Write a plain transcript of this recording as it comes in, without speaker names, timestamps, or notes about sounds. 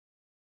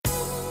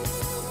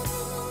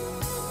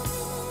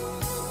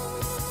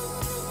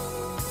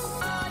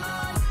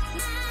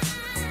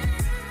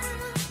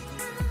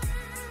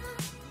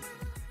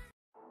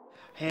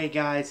Hey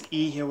guys,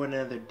 E here with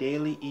another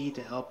Daily E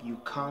to help you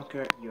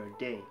conquer your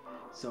day.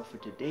 So for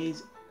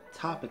today's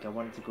topic, I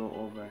wanted to go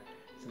over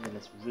something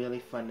that's really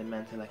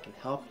fundamental that can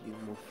help you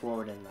move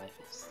forward in life.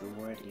 It's the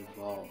word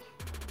evolve.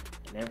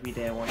 And every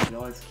day I want you to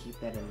always keep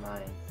that in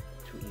mind,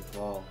 to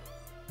evolve.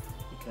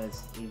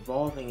 Because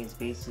evolving is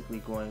basically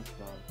going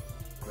from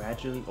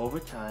gradually over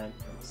time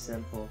from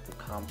simple to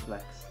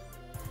complex.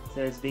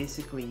 So it's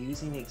basically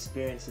using the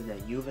experiences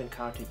that you've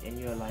encountered in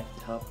your life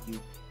to help you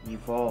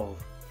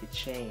evolve, to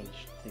change,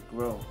 to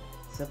grow.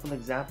 A simple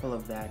example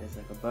of that is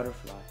like a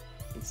butterfly.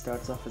 It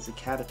starts off as a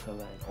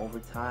caterpillar, and over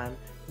time,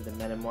 with the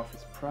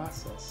metamorphosis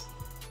process,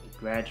 it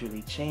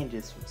gradually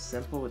changes from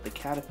simple with the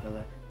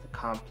caterpillar to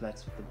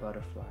complex with the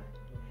butterfly.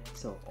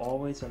 So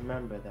always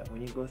remember that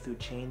when you go through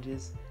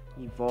changes,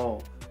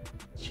 evolve.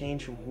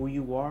 Change from who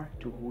you are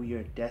to who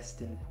you're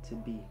destined to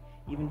be.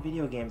 Even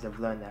video games I've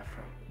learned that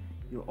from.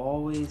 You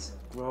always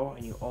grow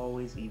and you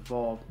always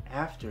evolve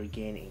after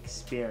gaining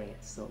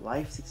experience. So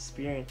life's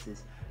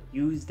experiences,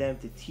 use them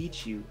to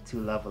teach you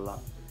to level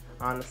up.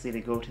 Honestly,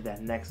 to go to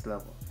that next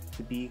level,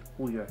 to be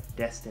who you're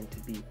destined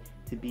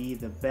to be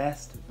the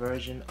best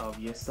version of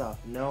yourself.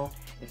 No,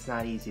 it's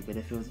not easy, but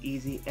if it was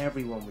easy,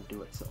 everyone would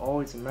do it. So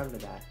always remember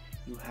that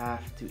you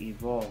have to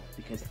evolve,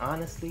 because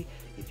honestly,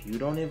 if you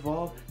don't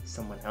evolve,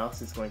 someone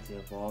else is going to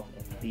evolve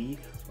and be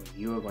what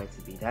you are going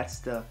to be. That's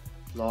the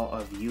law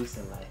of use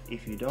in life.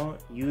 If you don't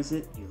use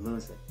it, you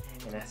lose it.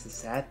 And that's the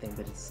sad thing,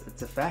 but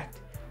it's a fact.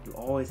 You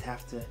always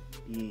have to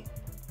be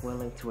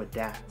willing to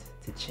adapt,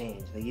 to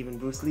change. Like even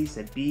Bruce Lee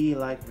said, be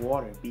like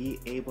water, be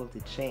able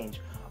to change.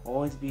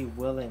 Always be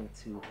willing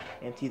to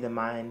empty the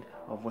mind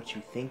of what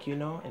you think you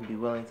know and be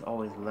willing to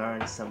always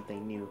learn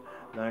something new.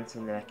 Learn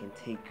something that can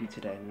take you to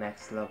that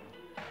next level.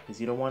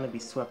 Because you don't want to be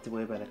swept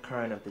away by the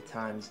current of the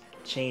times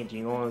changing.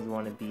 You always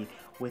want to be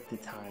with the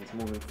times,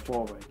 moving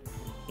forward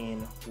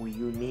in who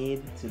you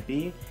need to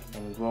be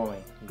and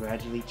growing,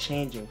 gradually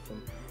changing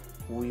from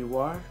who you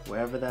are,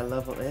 wherever that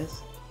level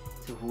is,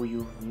 to who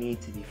you need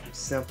to be, from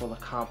simple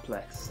to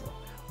complex. So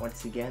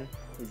once again,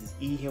 this is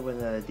E here with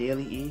another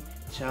Daily E,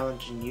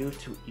 challenging you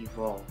to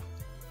evolve.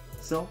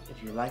 So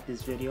if you like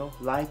this video,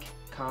 like,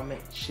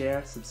 comment,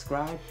 share,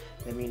 subscribe.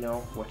 Let me know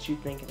what you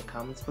think in the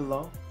comments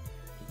below.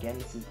 Again,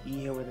 this is E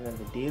here with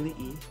another Daily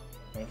E.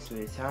 Thanks for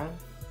your time.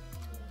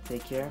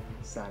 Take care.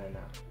 Signing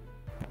out.